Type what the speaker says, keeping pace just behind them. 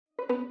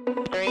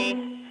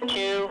3,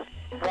 2,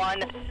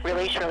 1,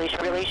 release.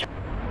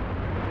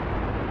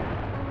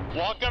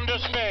 Welcome to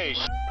space.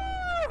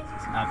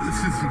 This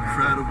is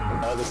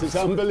incredible. This is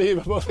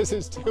unbelievable. This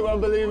is too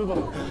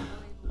unbelievable.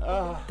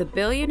 The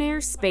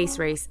Billionaire space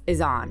race is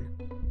on.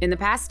 In the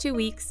past 2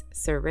 weeks,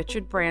 Sir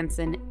Richard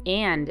Branson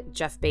and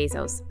Jeff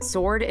Bezos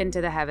soared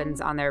into the heavens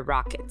on their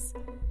rockets,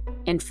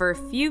 and for a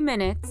few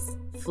minutes,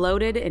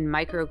 floated in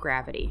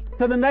microgravity.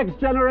 To the next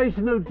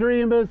generation of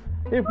dreamers,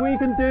 if we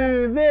can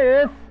do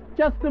this,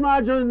 just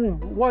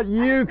imagine what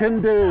you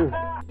can do.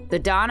 The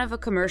dawn of a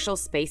commercial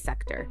space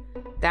sector.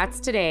 That's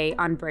today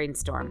on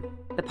Brainstorm,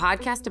 the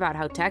podcast about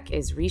how tech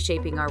is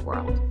reshaping our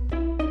world.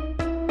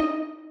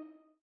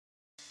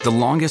 The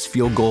longest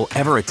field goal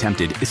ever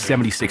attempted is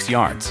 76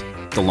 yards.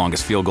 The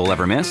longest field goal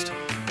ever missed?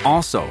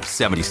 Also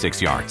 76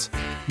 yards.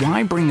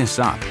 Why bring this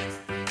up?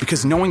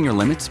 Because knowing your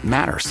limits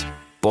matters,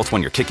 both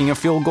when you're kicking a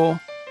field goal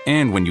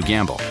and when you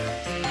gamble.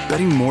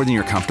 Betting more than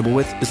you're comfortable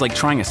with is like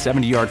trying a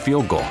 70-yard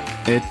field goal.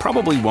 It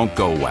probably won't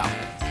go well.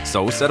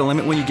 So set a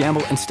limit when you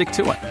gamble and stick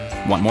to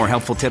it. Want more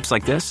helpful tips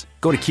like this?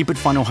 Go to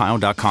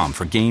keepitfunohio.com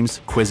for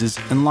games, quizzes,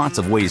 and lots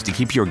of ways to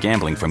keep your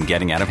gambling from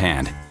getting out of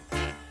hand.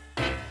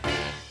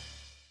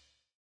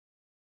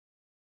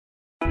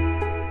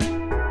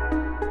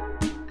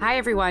 Hi,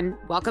 everyone.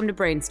 Welcome to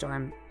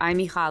Brainstorm. I'm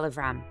Michal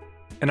Avram.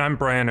 And I'm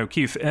Brian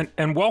O'Keefe.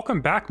 And welcome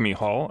back,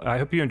 Michal. I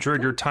hope you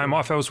enjoyed your time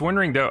off. I was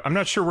wondering, though, I'm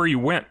not sure where you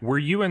went. Were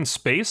you in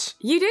space?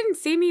 You didn't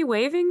see me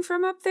waving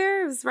from up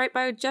there? It was right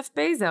by Jeff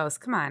Bezos.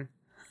 Come on.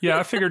 Yeah,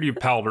 I figured you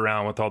palled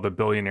around with all the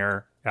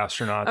billionaire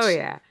astronauts. Oh,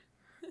 yeah.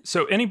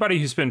 So anybody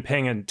who's been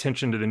paying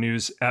attention to the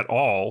news at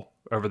all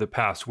over the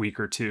past week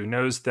or two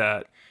knows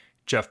that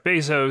Jeff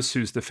Bezos,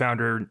 who's the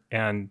founder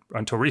and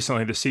until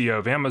recently the CEO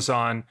of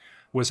Amazon,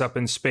 was up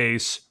in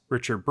space.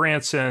 Richard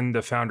Branson,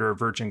 the founder of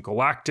Virgin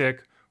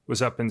Galactic,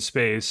 was up in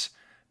space.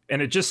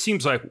 And it just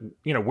seems like,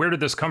 where did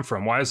this come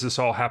from? Why is this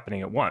all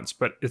happening at once?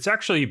 But it's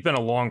actually been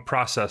a long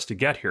process to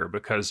get here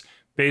because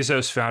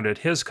Bezos founded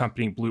his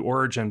company, Blue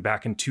Origin,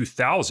 back in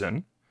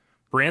 2000.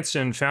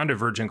 Branson founded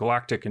Virgin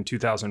Galactic in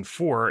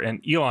 2004.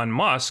 And Elon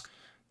Musk,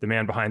 the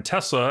man behind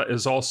Tesla,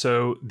 is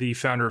also the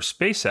founder of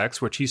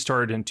SpaceX, which he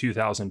started in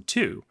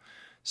 2002.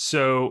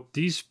 So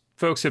these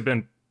folks have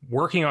been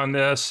working on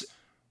this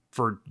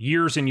for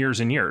years and years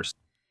and years.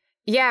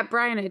 Yeah,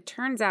 Brian, it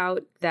turns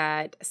out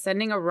that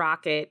sending a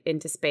rocket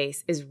into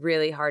space is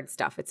really hard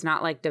stuff. It's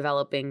not like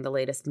developing the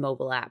latest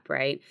mobile app,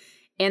 right?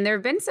 And there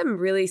have been some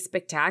really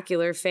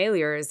spectacular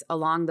failures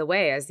along the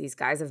way as these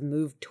guys have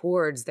moved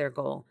towards their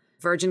goal.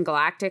 Virgin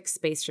Galactic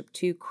Spaceship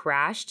Two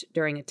crashed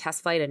during a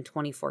test flight in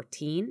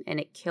 2014, and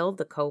it killed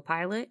the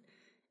co-pilot.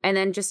 And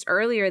then just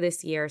earlier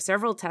this year,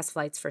 several test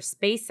flights for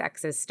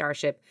SpaceX's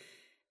Starship,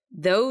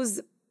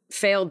 those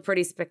failed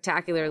pretty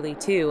spectacularly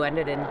too,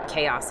 ended in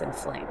chaos and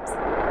flames.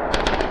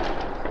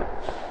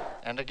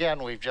 And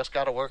again, we've just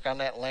got to work on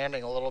that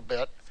landing a little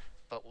bit.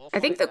 But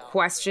I think the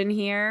question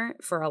here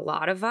for a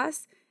lot of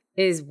us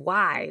is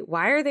why?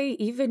 Why are they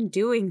even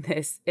doing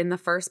this in the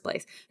first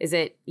place? Is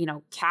it,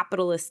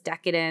 capitalist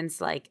decadence?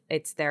 Like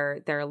it's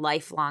their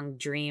lifelong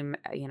dream.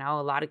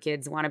 A lot of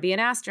kids want to be an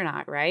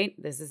astronaut, right?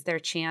 This is their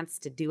chance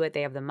to do it.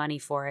 They have the money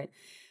for it.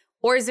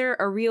 Or is there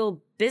a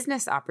real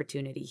business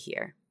opportunity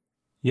here?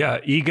 Yeah,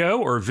 ego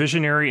or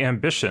visionary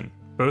ambition.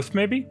 Both,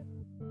 maybe?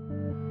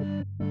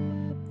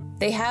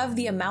 They have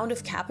the amount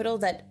of capital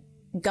that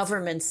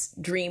governments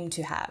dream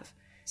to have.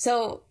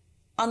 So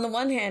on the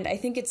one hand, I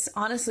think it's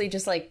honestly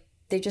just like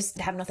they just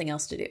have nothing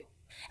else to do.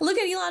 Look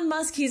at Elon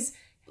Musk.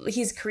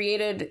 He's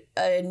created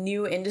a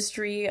new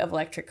industry of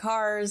electric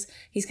cars.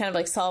 He's kind of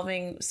like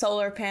solving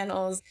solar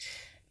panels.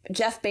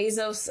 Jeff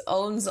Bezos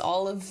owns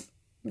all of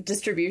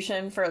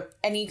distribution for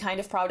any kind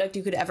of product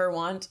you could ever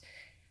want.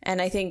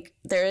 And I think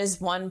there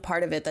is one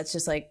part of it that's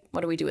just like,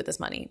 what do we do with this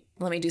money?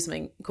 Let me do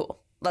something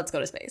cool. Let's go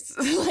to space.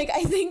 I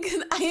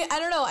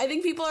don't know. I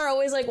think people are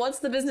always like, what's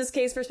the business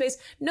case for space?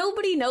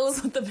 Nobody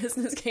knows what the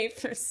business case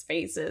for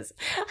space is.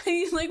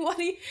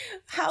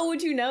 How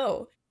would you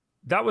know?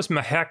 That was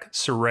Mahek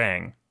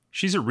Sarang.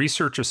 She's a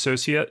research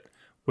associate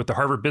with the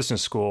Harvard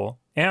Business School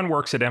and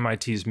works at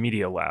MIT's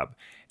Media Lab.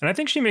 And I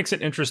think she makes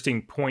an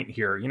interesting point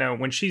here.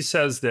 When she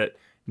says that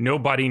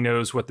nobody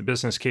knows what the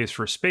business case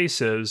for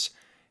space is,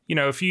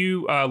 if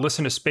you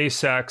listen to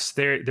SpaceX,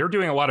 they're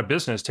doing a lot of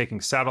business,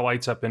 taking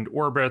satellites up into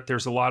orbit.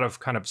 There's a lot of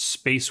kind of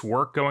space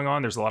work going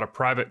on. There's a lot of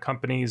private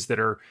companies that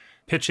are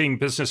pitching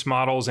business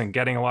models and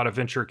getting a lot of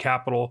venture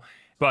capital.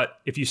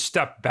 But if you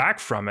step back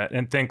from it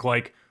and think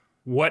like,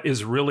 what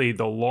is really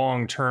the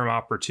long-term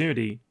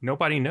opportunity?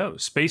 Nobody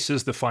knows. Space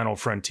is the final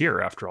frontier,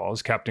 after all,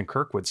 as Captain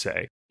Kirk would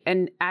say.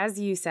 And as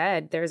you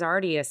said, there's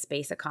already a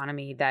space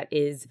economy that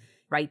is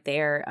right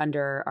there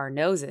under our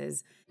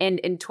noses. And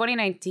in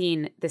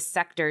 2019, the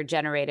sector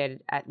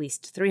generated at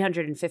least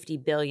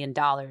 $350 billion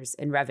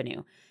in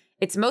revenue.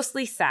 It's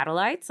mostly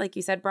satellites, like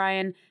you said,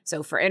 Brian.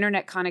 So for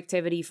internet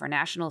connectivity, for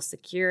national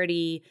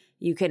security,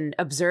 you can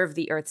observe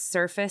the Earth's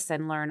surface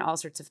and learn all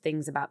sorts of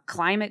things about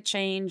climate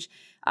change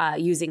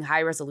using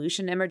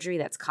high-resolution imagery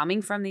that's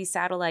coming from these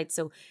satellites.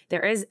 So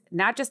there is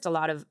not just a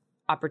lot of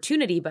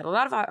opportunity, but a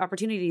lot of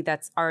opportunity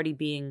that's already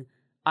being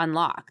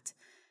unlocked.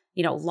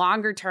 You know,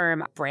 longer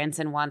term,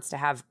 Branson wants to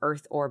have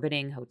Earth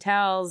orbiting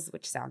hotels,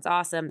 which sounds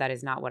awesome. That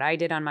is not what I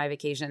did on my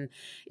vacation.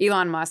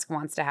 Elon Musk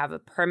wants to have a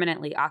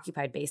permanently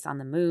occupied base on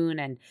the moon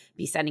and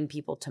be sending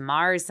people to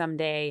Mars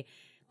someday.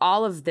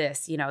 All of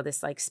this, you know,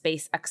 this like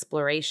space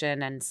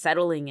exploration and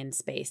settling in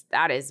space,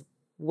 that is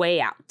way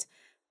out.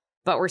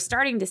 But we're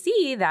starting to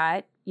see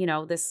that, you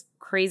know, this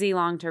crazy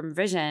long-term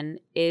vision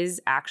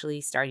is actually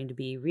starting to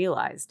be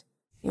realized.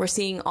 We're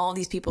seeing all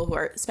these people who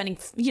are spending,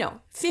 you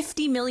know,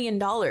 $50 million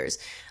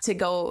to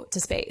go to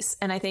space.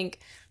 And I think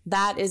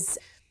that is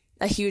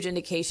a huge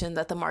indication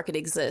that the market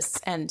exists.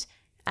 And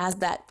as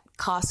that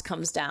cost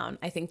comes down,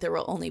 I think there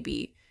will only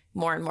be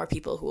more and more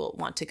people who will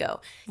want to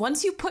go.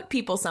 Once you put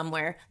people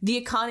somewhere, the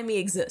economy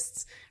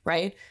exists,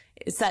 right?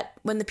 It's that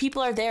when the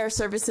people are there,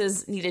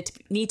 services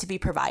need to be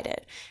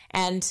provided.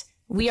 And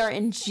we are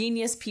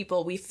ingenious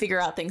people. We figure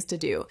out things to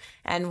do,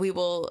 and we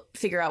will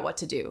figure out what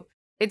to do.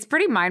 It's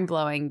pretty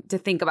mind-blowing to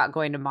think about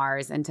going to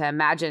Mars and to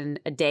imagine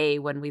a day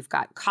when we've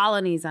got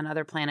colonies on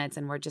other planets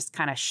and we're just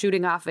kind of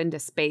shooting off into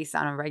space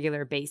on a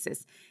regular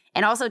basis.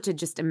 And also to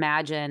just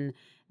imagine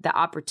the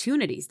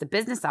opportunities, the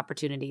business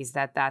opportunities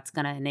that that's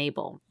going to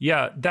enable.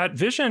 Yeah, that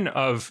vision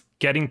of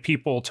getting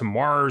people to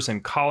Mars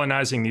and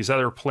colonizing these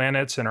other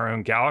planets in our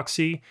own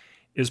galaxy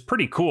is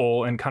pretty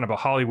cool in kind of a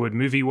Hollywood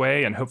movie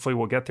way, and hopefully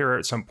we'll get there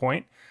at some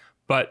point.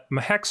 But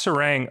Mahek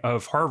Sarang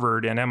of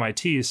Harvard and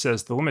MIT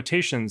says the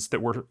limitations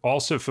that we're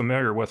also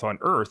familiar with on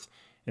Earth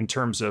in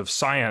terms of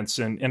science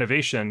and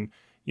innovation,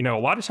 you know, a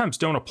lot of times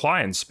don't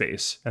apply in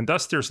space. And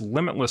thus there's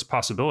limitless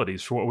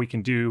possibilities for what we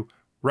can do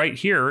right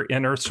here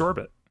in Earth's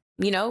orbit.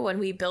 You know, when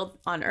we build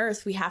on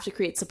Earth, we have to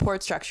create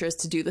support structures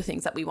to do the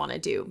things that we want to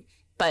do.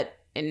 But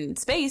in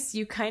space,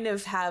 you kind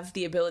of have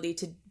the ability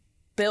to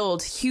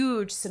build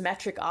huge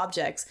symmetric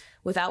objects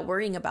without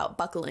worrying about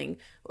buckling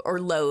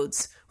or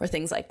loads or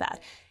things like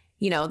that.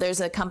 You know, there's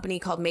a company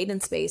called Made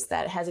in Space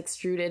that has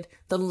extruded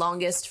the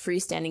longest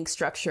freestanding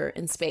structure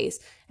in space.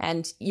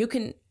 And you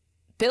can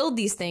build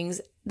these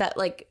things that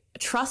like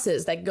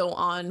trusses that go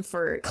on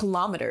for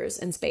kilometers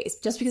in space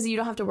just because you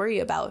don't have to worry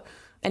about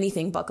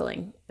anything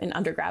buckling and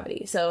under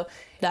gravity. So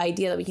the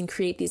idea that we can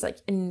create these like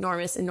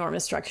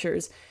enormous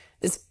structures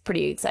is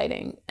pretty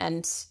exciting.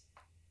 And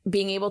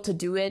being able to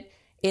do it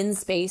in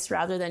space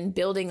rather than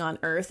building on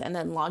Earth and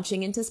then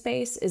launching into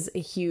space is a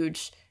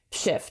huge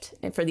shift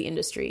for the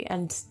industry.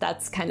 And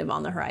that's kind of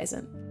on the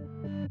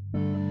horizon.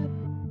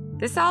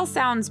 This all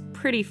sounds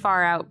pretty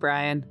far out,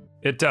 Brian.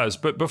 It does.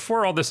 But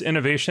before all this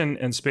innovation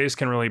in space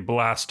can really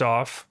blast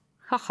off,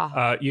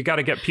 you got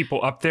to get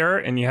people up there,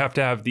 and you have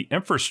to have the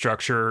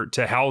infrastructure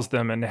to house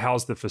them and to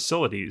house the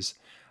facilities.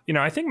 You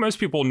know, I think most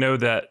people know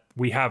that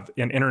we have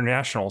an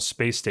international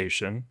space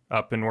station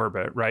up in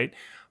orbit, right?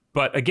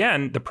 But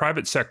again, the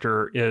private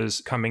sector is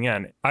coming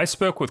in. I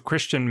spoke with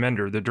Christian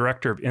Mender, the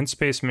director of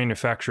in-space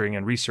manufacturing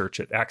and research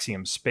at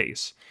Axiom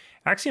Space.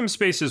 Axiom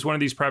Space is one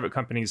of these private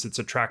companies that's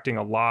attracting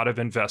a lot of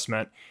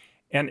investment,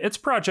 and its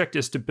project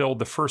is to build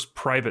the first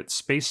private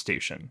space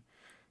station.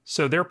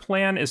 So their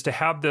plan is to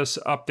have this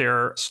up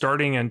there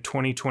starting in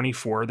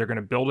 2024. They're going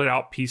to build it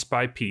out piece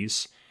by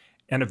piece.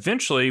 And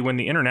eventually, when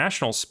the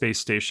International Space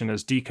Station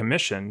is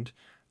decommissioned,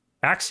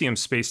 Axiom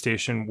Space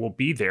Station will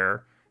be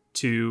there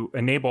to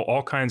enable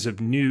all kinds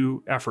of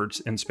new efforts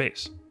in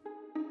space.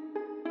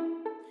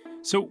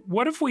 So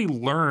what have we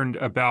learned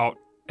about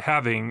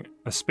having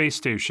a space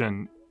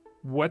station?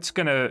 What's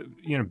going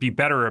to, be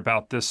better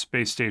about this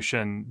space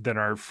station than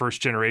our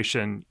first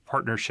generation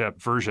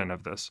partnership version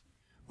of this?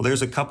 Well,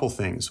 there's a couple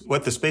things.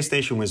 What the space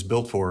station was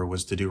built for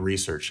was to do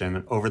research.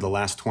 And over the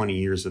last 20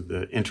 years of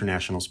the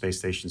International Space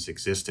Station's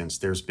existence,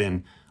 there's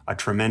been a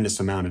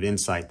tremendous amount of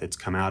insight that's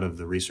come out of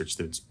the research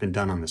that's been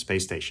done on the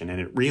space station. And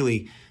it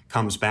really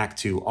comes back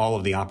to all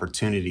of the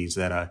opportunities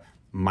that a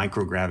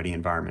microgravity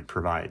environment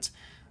provides.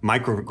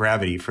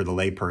 Microgravity for the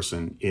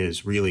layperson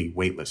is really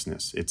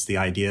weightlessness. It's the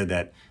idea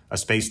that a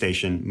space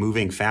station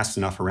moving fast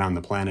enough around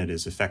the planet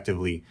is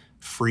effectively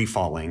free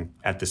falling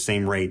at the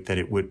same rate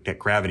that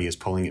gravity is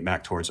pulling it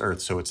back towards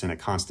Earth. So it's in a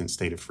constant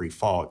state of free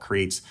fall. It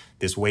creates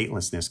this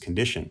weightlessness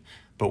condition.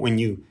 But when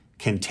you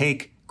can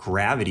take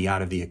gravity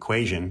out of the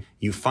equation,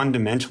 you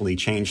fundamentally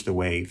change the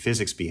way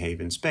physics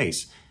behave in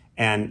space.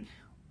 And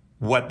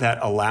what that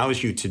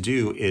allows you to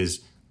do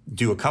is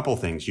do a couple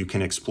things. You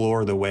can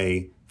explore the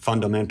way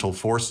fundamental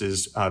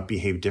forces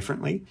behave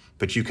differently,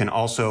 but you can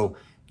also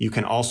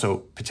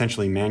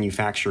potentially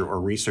manufacture or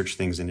research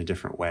things in a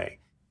different way.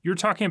 You're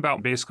talking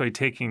about basically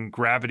taking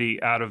gravity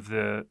out of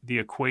the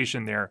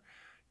equation there.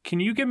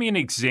 Can you give me an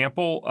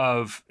example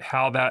of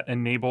how that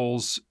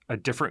enables a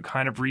different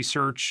kind of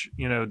research,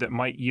 that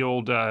might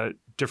yield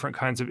different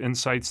kinds of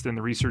insights than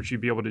the research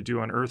you'd be able to do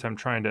on Earth? I'm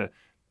trying to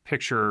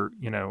picture,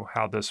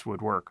 how this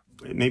would work.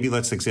 Maybe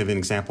let's give an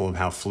example of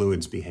how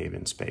fluids behave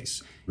in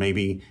space.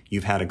 Maybe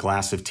you've had a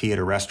glass of tea at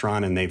a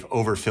restaurant and they've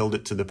overfilled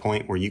it to the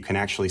point where you can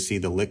actually see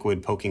the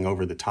liquid poking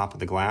over the top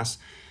of the glass.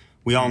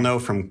 We all know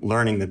from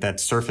learning that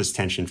surface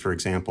tension, for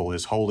example,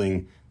 is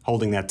holding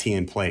holding that tea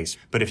in place.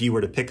 But if you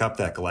were to pick up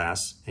that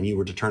glass and you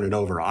were to turn it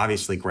over,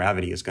 obviously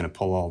gravity is going to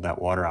pull all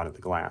that water out of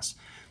the glass.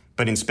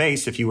 But in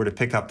space, if you were to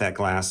pick up that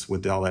glass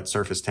with all that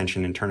surface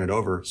tension and turn it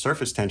over,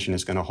 surface tension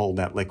is going to hold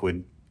that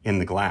liquid in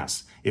the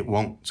glass. It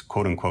won't,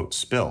 quote unquote,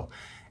 spill.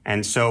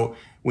 And so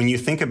when you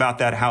think about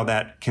that, how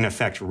that can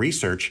affect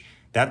research,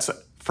 that's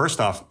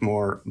first off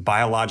more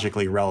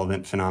biologically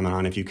relevant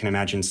phenomenon if you can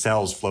imagine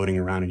cells floating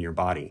around in your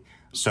body.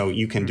 So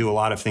you can do a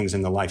lot of things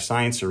in the life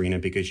science arena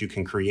because you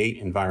can create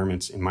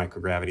environments in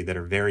microgravity that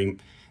are very,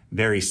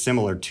 very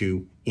similar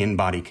to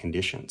in-body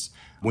conditions.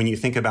 When you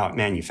think about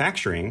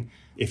manufacturing,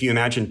 if you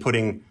imagine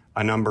putting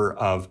a number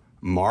of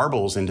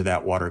marbles into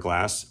that water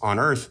glass, on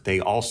Earth, they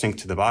all sink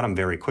to the bottom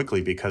very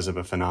quickly because of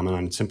a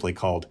phenomenon simply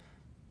called,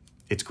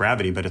 it's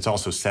gravity, but it's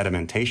also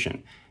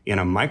sedimentation. In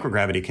a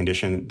microgravity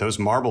condition, those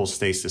marbles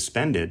stay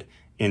suspended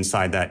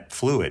inside that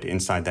fluid,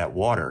 inside that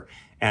water.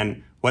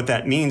 And what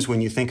that means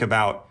when you think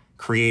about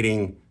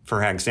creating,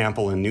 for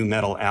example, a new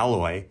metal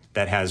alloy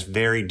that has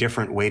very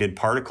different weighted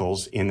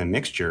particles in the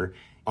mixture,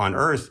 on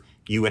Earth,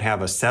 you would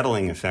have a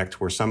settling effect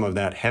where some of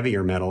that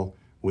heavier metal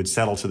would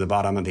settle to the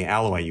bottom of the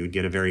alloy. You would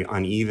get a very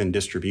uneven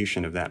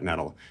distribution of that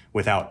metal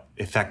without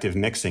effective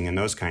mixing and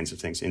those kinds of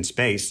things. In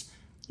space,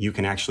 you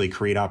can actually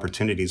create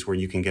opportunities where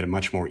you can get a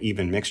much more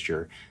even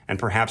mixture and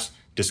perhaps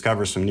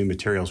discover some new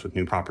materials with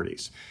new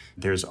properties.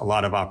 There's a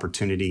lot of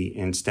opportunity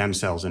in stem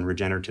cells and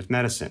regenerative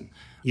medicine.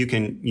 You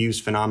can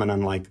use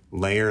phenomenon like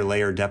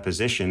layer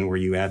deposition, where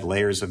you add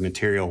layers of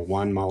material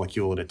one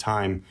molecule at a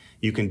time.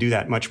 You can do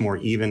that much more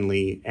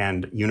evenly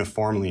and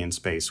uniformly in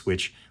space,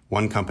 which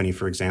one company,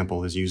 for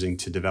example, is using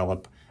to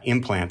develop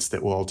implants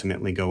that will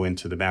ultimately go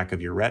into the back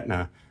of your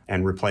retina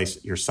and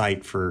replace your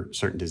sight for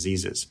certain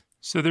diseases.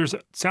 So there's,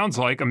 sounds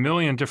like, a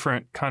million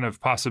different kind of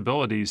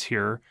possibilities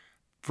here.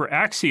 For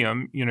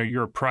Axiom,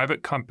 you're a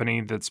private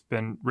company that's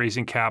been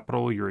raising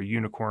capital. You're a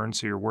unicorn,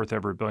 so you're worth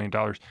over $1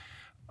 billion.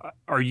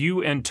 Are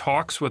you in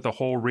talks with a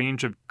whole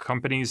range of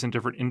companies in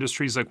different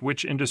industries? Like,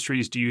 which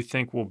industries do you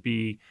think will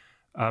be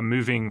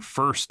moving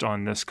first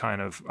on this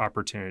kind of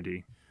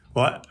opportunity?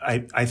 Well,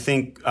 I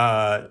think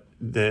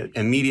the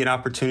immediate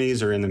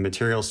opportunities are in the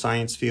material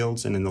science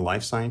fields and in the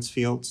life science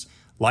fields.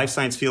 Life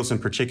science fields in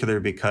particular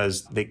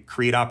because they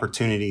create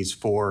opportunities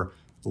for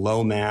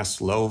low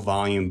mass, low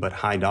volume, but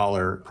high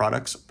dollar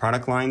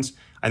product lines.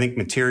 I think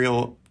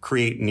material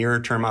create nearer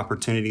term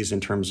opportunities in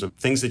terms of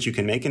things that you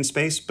can make in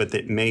space, but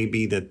that may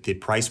be that the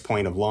price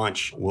point of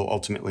launch will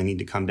ultimately need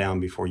to come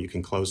down before you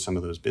can close some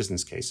of those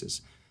business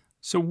cases.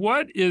 So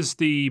what is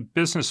the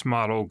business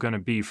model going to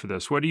be for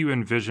this? What do you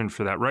envision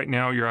for that? Right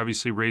now, you're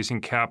obviously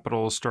raising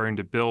capital, starting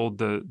to build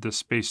the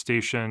space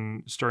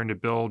station, starting to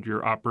build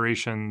your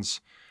operations.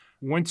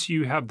 Once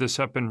you have this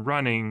up and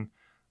running,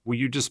 will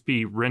you just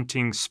be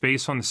renting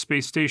space on the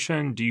space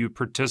station? Do you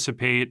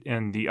participate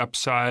in the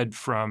upside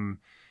from,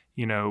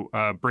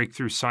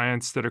 breakthrough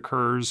science that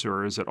occurs,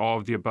 or is it all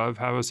of the above?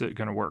 How is it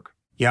going to work?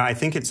 Yeah, I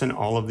think it's an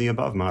all of the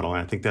above model.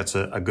 And I think that's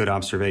a good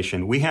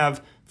observation. We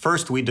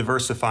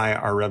diversify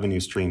our revenue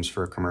streams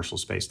for a commercial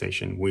space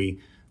station.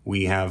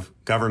 We have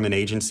government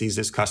agencies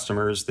as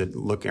customers that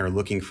are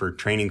looking for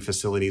training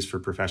facilities for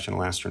professional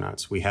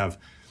astronauts. We have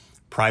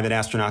private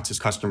astronauts as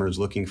customers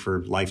looking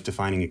for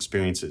life-defining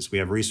experiences. We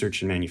have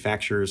research and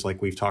manufacturers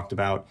like we've talked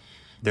about.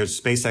 There's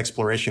space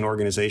exploration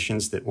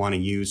organizations that want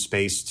to use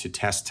space to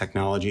test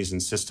technologies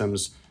and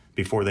systems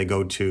before they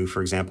go to,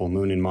 for example,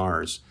 Moon and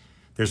Mars.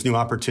 There's new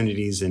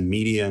opportunities in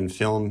media and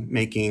film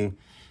making.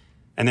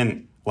 And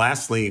then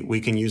lastly, we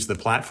can use the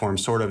platform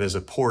sort of as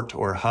a port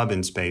or hub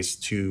in space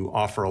to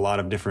offer a lot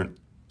of different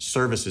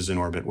services in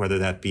orbit, whether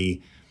that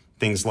be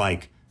things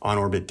like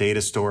on-orbit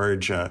data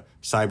storage,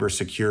 cyber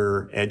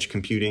secure edge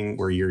computing,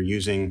 where you're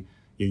using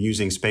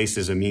space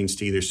as a means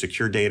to either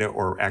secure data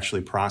or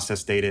actually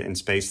process data in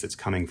space that's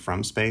coming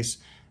from space,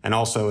 and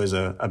also as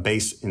a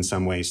base in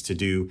some ways to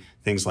do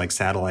things like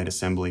satellite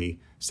assembly,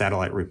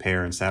 satellite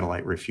repair, and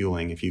satellite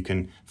refueling, if you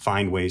can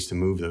find ways to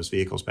move those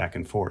vehicles back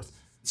and forth.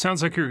 It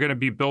sounds like you're going to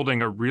be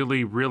building a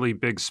really, really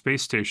big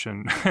space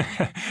station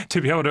to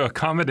be able to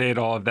accommodate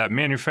all of that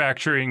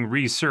manufacturing,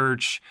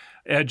 research,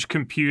 edge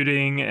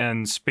computing,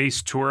 and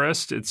space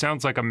tourists. It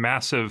sounds like a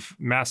massive,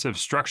 massive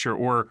structure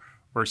or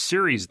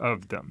series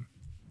of them.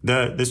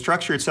 The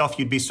structure itself,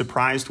 you'd be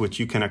surprised what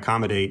you can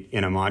accommodate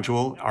in a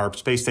module. Our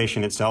space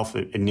station itself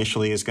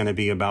initially is going to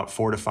be about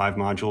 4 to 5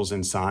 modules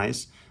in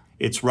size.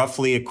 It's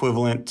roughly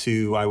equivalent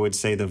to, I would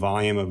say, the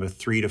volume of a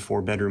 3 to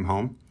 4 bedroom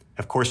home.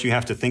 Of course, you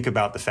have to think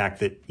about the fact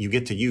that you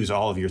get to use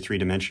all of your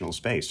three-dimensional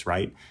space,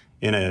 right?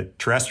 In a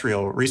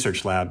terrestrial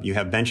research lab, you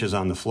have benches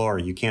on the floor.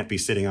 You can't be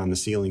sitting on the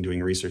ceiling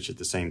doing research at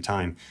the same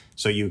time.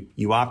 So you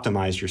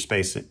optimize your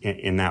space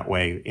in that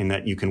way, in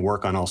that you can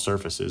work on all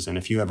surfaces. And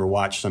if you ever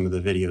watch some of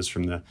the videos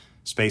from the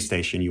space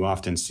station, you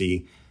often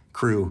see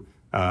crew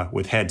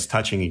with heads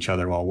touching each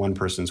other while one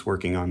person's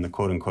working on the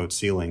quote-unquote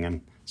ceiling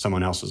and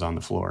someone else is on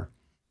the floor.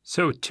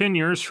 So 10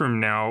 years from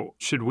now,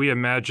 should we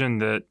imagine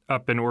that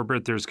up in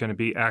orbit, there's going to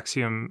be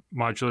Axiom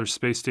modular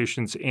space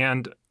stations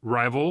and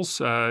rivals,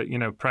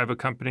 private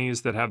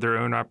companies that have their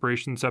own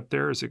operations up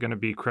there? Is it going to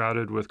be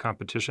crowded with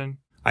competition?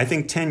 I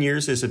think 10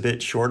 years is a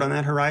bit short on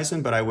that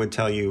horizon, but I would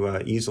tell you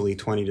easily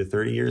 20 to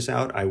 30 years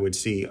out, I would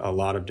see a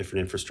lot of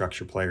different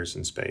infrastructure players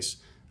in space,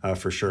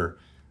 for sure.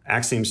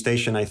 Axiom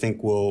Station, I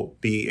think, will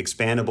be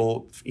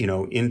expandable,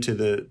 into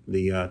the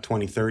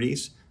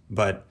 2030s,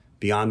 but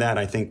beyond that,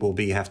 I think we'll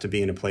have to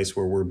be in a place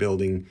where we're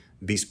building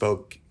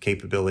bespoke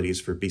capabilities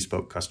for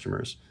bespoke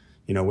customers.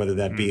 Whether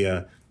that be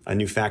a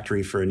new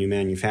factory for a new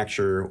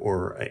manufacturer,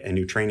 or a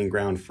new training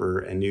ground for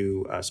a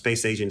new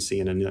space agency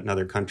in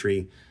another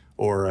country,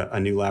 or a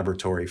new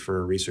laboratory for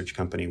a research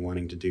company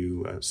wanting to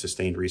do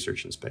sustained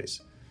research in space.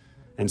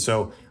 And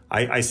so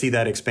I see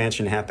that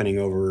expansion happening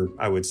over,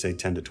 I would say,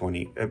 10 to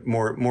 20,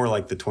 more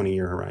like the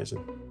 20-year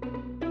horizon.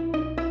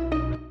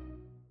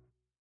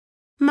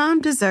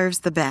 Mom deserves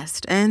the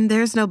best, and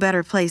there's no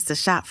better place to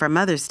shop for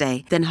Mother's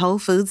Day than Whole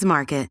Foods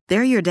Market.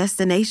 They're your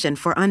destination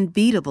for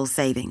unbeatable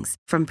savings,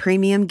 from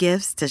premium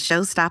gifts to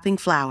show-stopping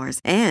flowers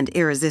and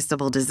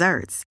irresistible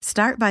desserts.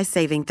 Start by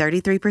saving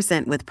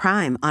 33% with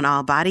Prime on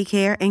all body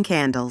care and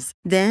candles.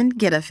 Then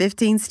get a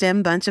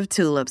 15-stem bunch of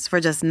tulips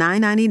for just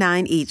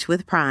 $9.99 each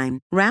with Prime.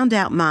 Round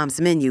out Mom's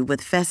menu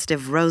with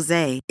festive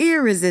rosé,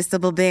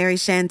 irresistible berry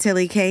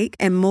chantilly cake,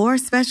 and more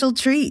special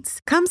treats.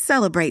 Come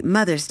celebrate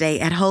Mother's Day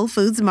at Whole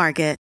Foods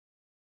Market.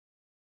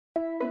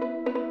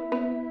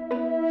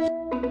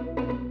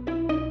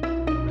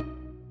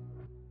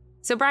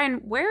 So, Brian,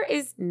 where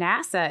is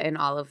NASA in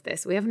all of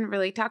this? We haven't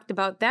really talked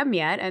about them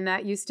yet, and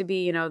that used to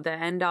be, the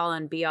end-all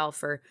and be-all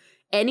for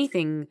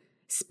anything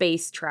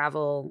space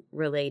travel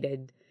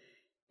related.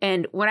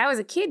 And when I was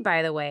a kid,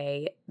 by the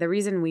way, the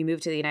reason we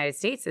moved to the United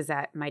States is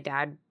that my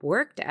dad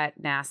worked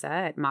at NASA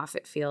at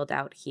Moffett Field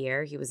out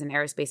here. He was an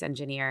aerospace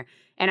engineer.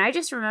 And I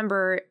just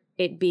remember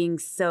it being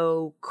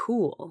so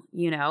cool,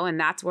 and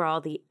that's where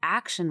all the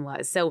action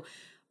was. So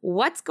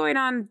what's going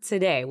on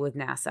today with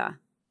NASA?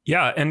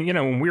 Yeah. And,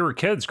 when we were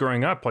kids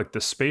growing up, like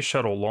the space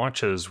shuttle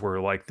launches were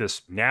like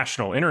this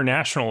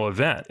international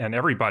event, and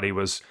everybody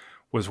was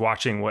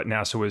watching what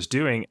NASA was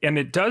doing. And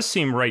it does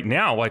seem right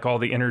now like all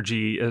the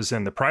energy is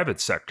in the private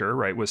sector,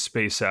 right, with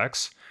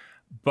SpaceX.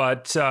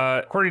 But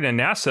according to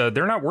NASA,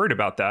 they're not worried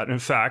about that. In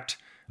fact,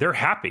 they're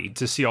happy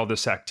to see all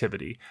this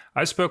activity.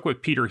 I spoke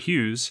with Peter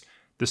Hughes,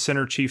 the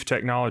center chief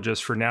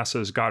technologist for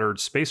NASA's Goddard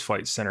Space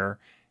Flight Center,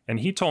 and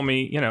he told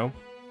me,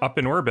 up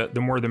in orbit, the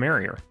more the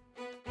merrier.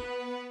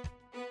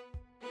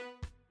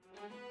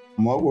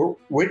 What we're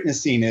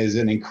witnessing is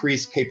an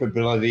increased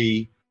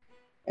capability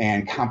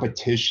and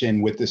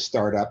competition with the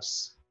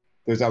startups.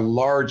 There's a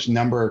large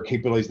number of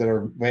capabilities that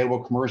are available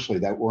commercially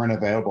that weren't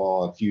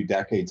available a few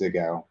decades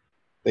ago.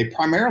 They've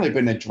primarily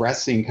been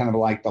addressing kind of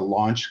like the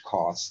launch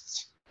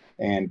costs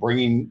and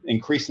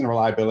increasing the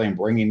reliability and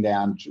bringing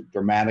down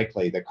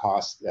dramatically the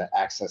cost, the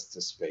access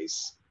to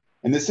space.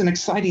 And this is an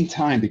exciting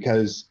time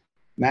because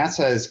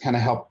NASA has kind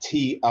of helped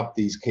tee up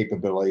these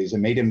capabilities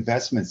and made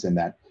investments in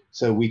that,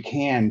 so we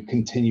can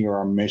continue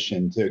our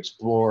mission to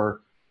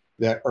explore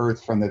the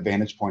Earth from the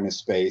vantage point of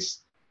space,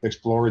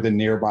 explore the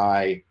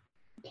nearby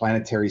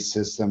planetary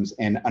systems,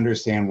 and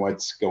understand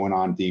what's going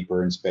on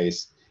deeper in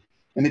space.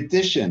 In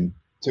addition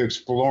to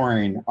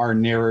exploring our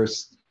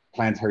nearest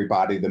planetary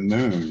body, the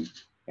moon,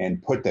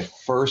 and put the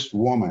first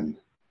woman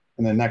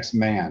and the next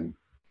man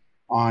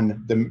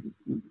on the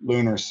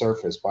lunar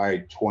surface by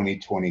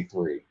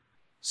 2023.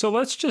 So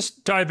let's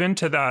just dive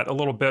into that a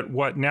little bit,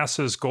 what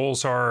NASA's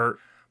goals are.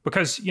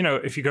 Because,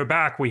 if you go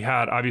back, we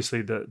had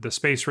obviously the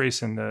space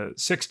race in the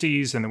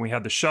 60s, and then we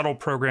had the shuttle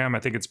program. I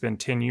think it's been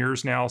 10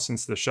 years now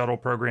since the shuttle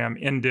program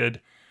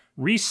ended.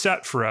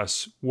 Reset for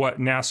us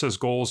what NASA's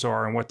goals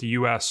are and what the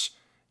U.S.,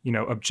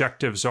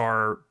 objectives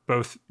are,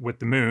 both with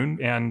the moon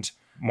and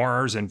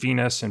Mars and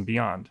Venus and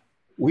beyond.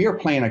 We are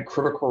playing a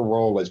critical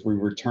role as we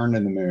return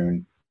to the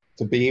moon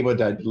to be able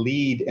to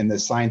lead in the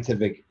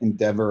scientific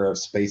endeavor of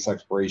space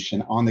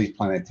exploration on these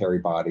planetary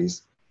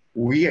bodies.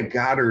 We at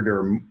Goddard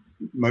are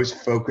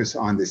most focused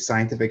on the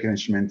scientific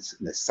instruments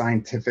and the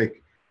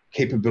scientific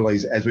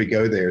capabilities as we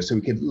go there, so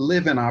we could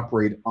live and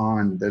operate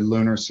on the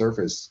lunar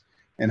surface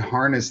and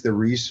harness the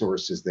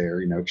resources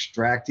there,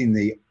 extracting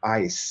the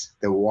ice,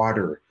 the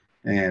water,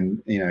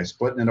 and,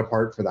 splitting it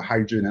apart for the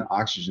hydrogen and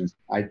oxygen.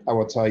 I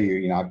will tell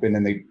you, I've been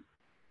in the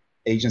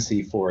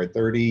agency for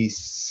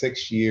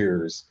 36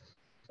 years,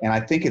 and I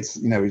think it's,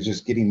 it's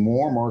just getting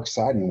more and more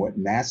exciting what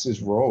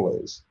NASA's role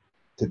is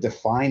to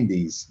define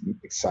these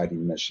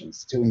exciting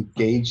missions, to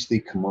engage the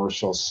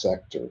commercial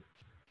sector,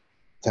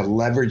 to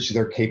leverage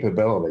their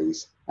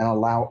capabilities and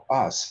allow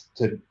us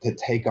to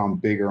take on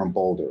bigger and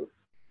bolder,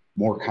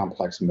 more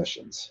complex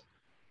missions.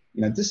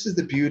 This is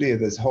the beauty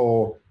of this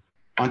whole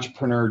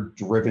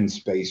entrepreneur-driven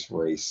space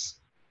race.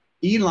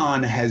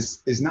 Elon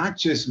is not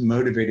just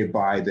motivated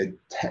by the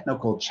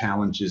technical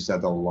challenges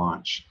of the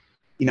launch.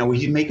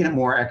 He's making it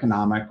more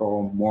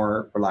economical,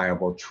 more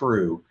reliable,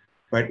 true,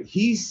 but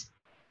he's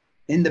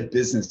in the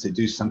business to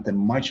do something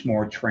much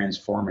more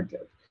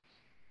transformative.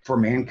 for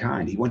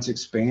mankind. He wants to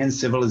expand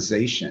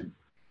civilization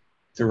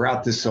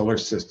throughout the solar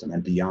system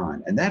and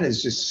beyond. And that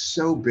is just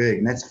so big.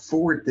 And that's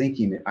forward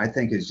thinking, I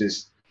think, is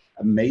just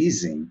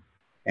amazing.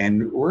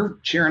 And we're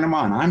cheering him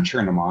on. I'm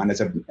cheering him on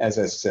as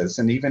a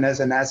citizen, even as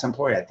a NASA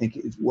employee. I think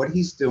what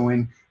he's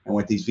doing and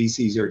what these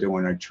VCs are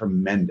doing are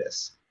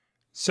tremendous.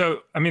 So,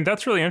 I mean,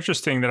 that's really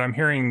interesting that I'm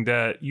hearing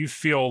that you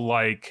feel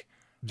like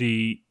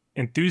the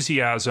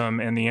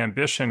enthusiasm and the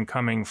ambition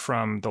coming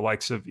from the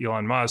likes of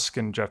Elon Musk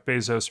and Jeff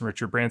Bezos and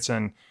Richard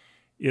Branson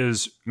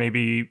is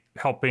maybe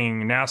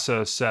helping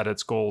NASA set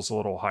its goals a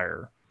little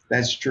higher.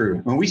 That's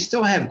true. And we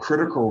still have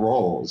critical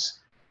roles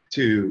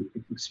to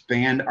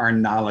expand our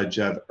knowledge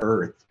of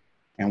Earth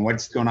and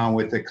what's going on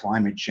with the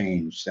climate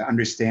change, to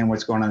understand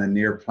what's going on in the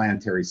near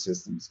planetary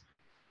systems.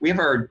 We have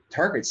our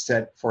targets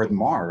set for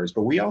Mars,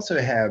 but we also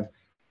have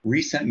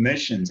recent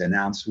missions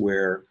announced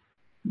where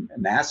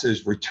NASA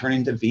is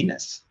returning to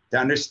Venus to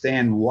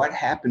understand what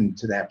happened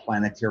to that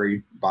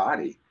planetary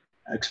body,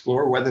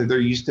 explore whether there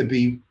used to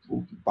be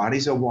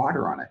bodies of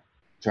water on it,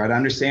 try to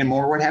understand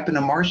more what happened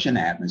to Martian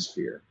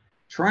atmosphere.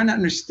 Trying to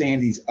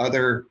understand these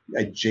other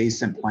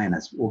adjacent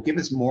planets will give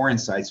us more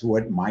insights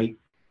what might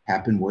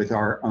happen with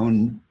our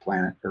own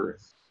planet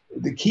Earth.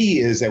 The key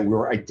is that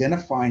we're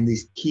identifying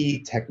these key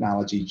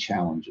technology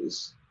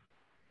challenges,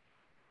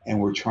 and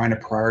we're trying to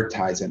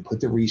prioritize and put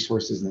the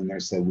resources in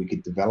there so we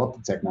could develop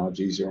the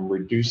technologies and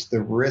reduce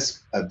the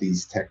risk of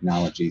these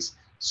technologies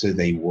so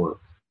they work.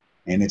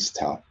 And it's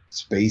tough.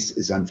 Space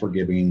is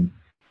unforgiving.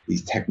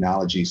 These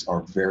technologies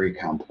are very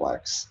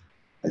complex,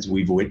 as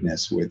we've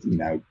witnessed with,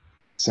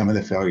 some of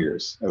the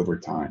failures over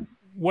time.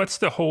 What's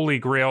the holy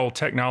grail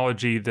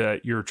technology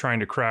that you're trying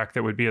to crack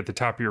that would be at the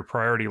top of your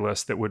priority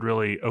list that would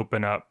really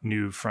open up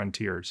new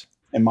frontiers?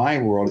 In my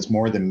world, it's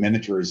more the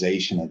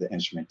miniaturization of the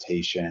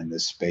instrumentation and the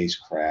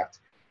spacecraft,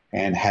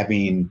 and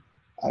having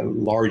a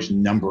large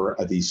number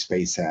of these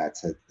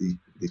SpaceX,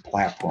 these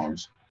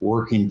platforms,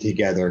 working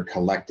together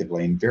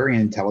collectively in very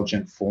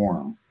intelligent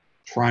form,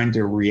 trying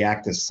to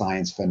react to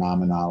science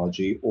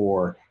phenomenology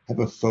or have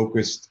a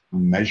focused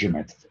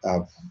measurement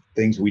of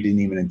things we didn't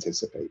even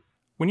anticipate.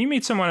 When you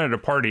meet someone at a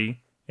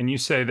party and you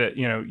say that,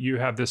 you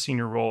have this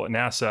senior role at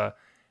NASA,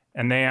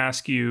 and they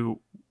ask you,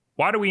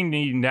 why do we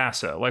need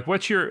NASA? Like,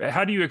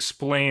 how do you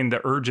explain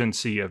the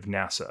urgency of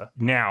NASA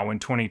now in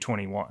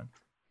 2021?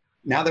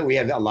 Now that we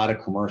have a lot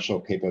of commercial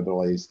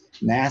capabilities,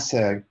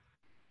 NASA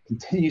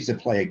continues to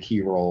play a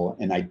key role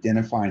in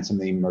identifying some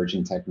of the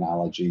emerging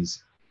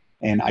technologies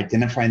and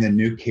identifying the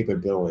new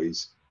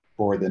capabilities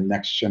for the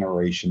next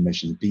generation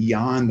missions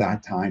beyond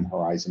that time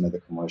horizon of the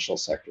commercial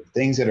sector.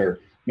 Things that are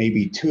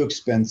maybe too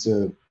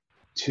expensive,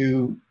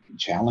 too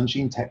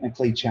challenging,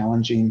 technically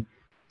challenging,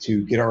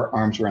 to get our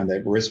arms around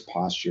that risk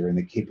posture and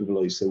the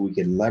capabilities so we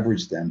can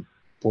leverage them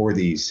for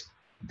these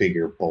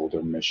bigger,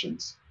 bolder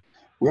missions.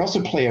 We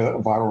also play a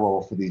vital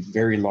role for these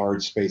very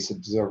large space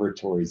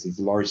observatories, these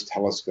large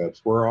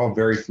telescopes. We're all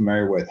very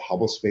familiar with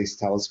Hubble Space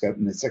Telescope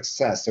and its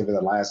success over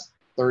the last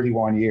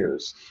 31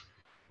 years.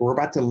 We're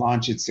about to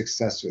launch its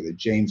successor, the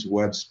James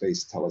Webb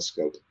Space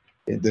Telescope,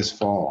 this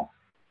fall,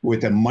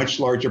 with a much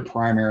larger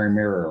primary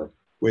mirror,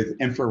 with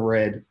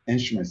infrared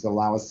instruments that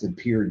allow us to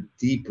peer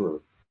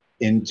deeper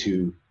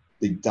into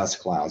the dust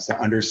clouds to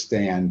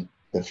understand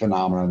the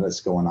phenomena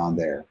that's going on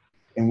there.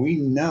 And we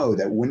know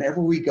that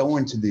whenever we go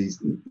into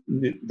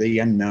the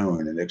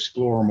unknown and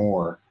explore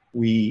more,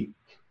 we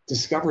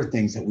discover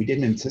things that we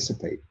didn't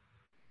anticipate.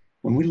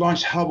 When we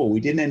launched Hubble, we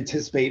didn't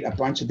anticipate a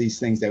bunch of these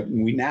things that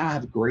we now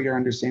have a greater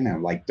understanding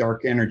of, like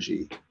dark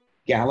energy,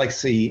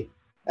 galaxy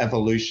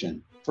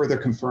evolution, further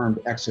confirmed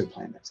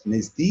exoplanets. And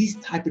it's these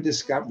type of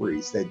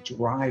discoveries that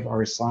drive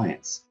our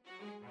science.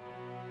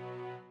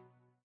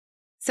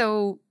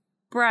 So,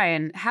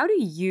 Brian, how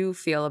do you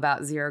feel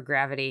about zero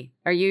gravity?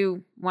 Are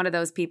you one of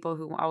those people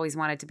who always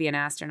wanted to be an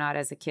astronaut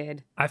as a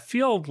kid? I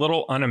feel a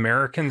little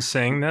un-American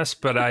saying this,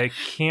 but I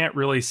can't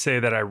really say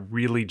that I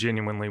really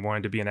genuinely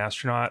wanted to be an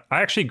astronaut.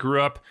 I actually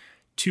grew up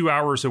 2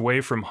 hours away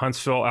from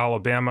Huntsville,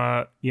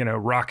 Alabama,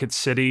 Rocket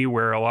City,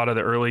 where a lot of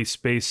the early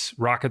space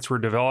rockets were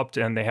developed,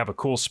 and they have a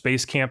cool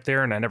space camp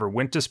there, and I never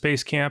went to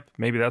space camp.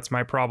 Maybe that's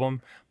my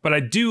problem. But I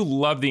do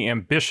love the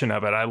ambition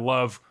of it. I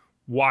love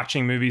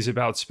watching movies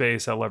about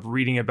space. I love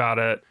reading about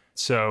it.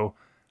 So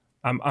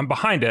I'm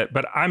behind it,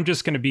 but I'm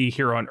just going to be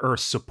here on Earth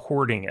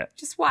supporting it.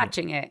 Just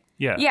watching it.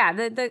 Yeah. Yeah.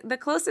 The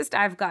closest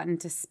I've gotten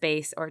to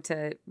space or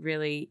to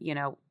really,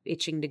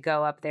 itching to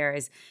go up there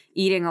is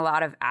eating a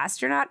lot of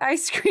astronaut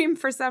ice cream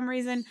for some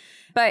reason.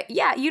 But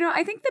yeah,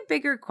 I think the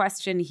bigger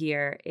question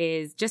here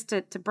is just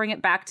to bring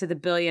it back to the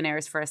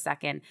billionaires for a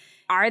second.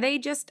 Are they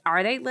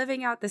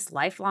living out this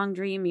lifelong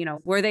dream?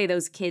 Were they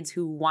those kids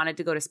who wanted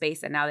to go to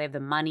space and now they have the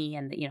money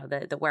and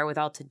the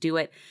wherewithal to do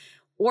it?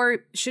 Or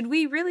should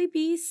we really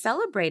be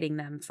celebrating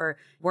them for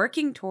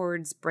working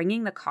towards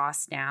bringing the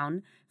costs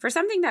down for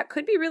something that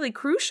could be really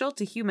crucial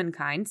to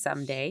humankind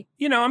someday?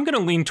 I'm going to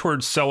lean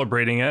towards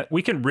celebrating it.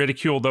 We can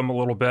ridicule them a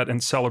little bit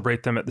and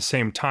celebrate them at the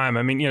same time.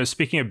 I mean,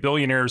 speaking of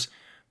billionaires,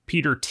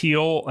 Peter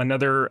Thiel,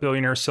 another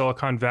billionaire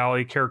Silicon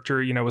Valley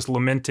character, was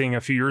lamenting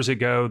a few years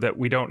ago that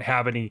we don't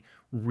have any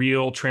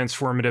real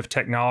transformative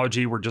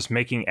technology. We're just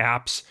making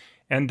apps.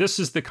 And this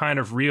is the kind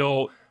of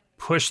real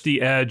push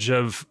the edge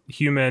of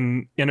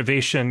human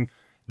innovation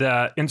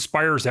that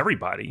inspires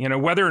everybody, you know,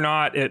 whether or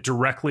not it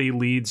directly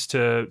leads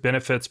to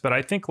benefits. But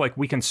I think like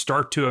we can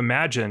start to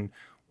imagine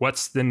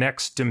what's the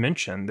next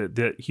dimension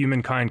that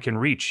humankind can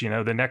reach, you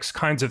know, the next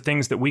kinds of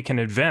things that we can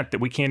invent that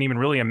we can't even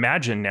really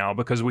imagine now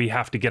because we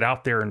have to get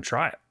out there and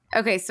try it.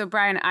 Okay, so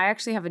Brian, I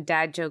actually have a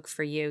dad joke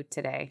for you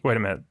today. Wait a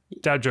minute.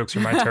 Dad jokes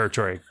are my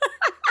territory.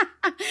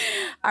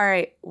 All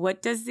right.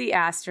 What does the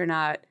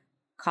astronaut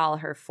call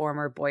her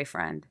former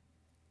boyfriend?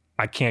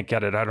 I can't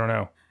get it. I don't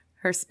know.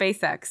 Her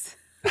SpaceX.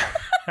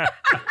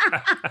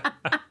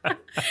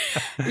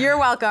 You're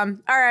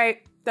welcome. All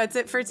right. That's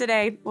it for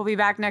today. We'll be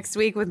back next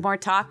week with more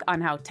talk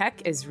on how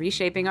tech is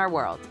reshaping our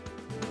world.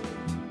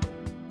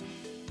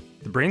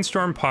 The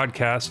Brainstorm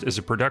podcast is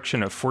a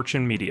production of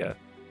Fortune Media.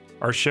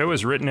 Our show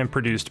is written and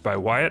produced by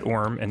Wyatt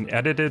Orm and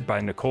edited by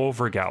Nicole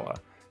Vergala.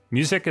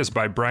 Music is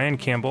by Brian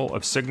Campbell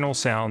of Signal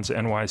Sounds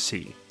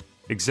NYC.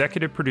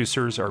 Executive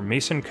producers are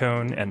Mason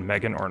Cohn and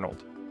Megan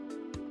Arnold.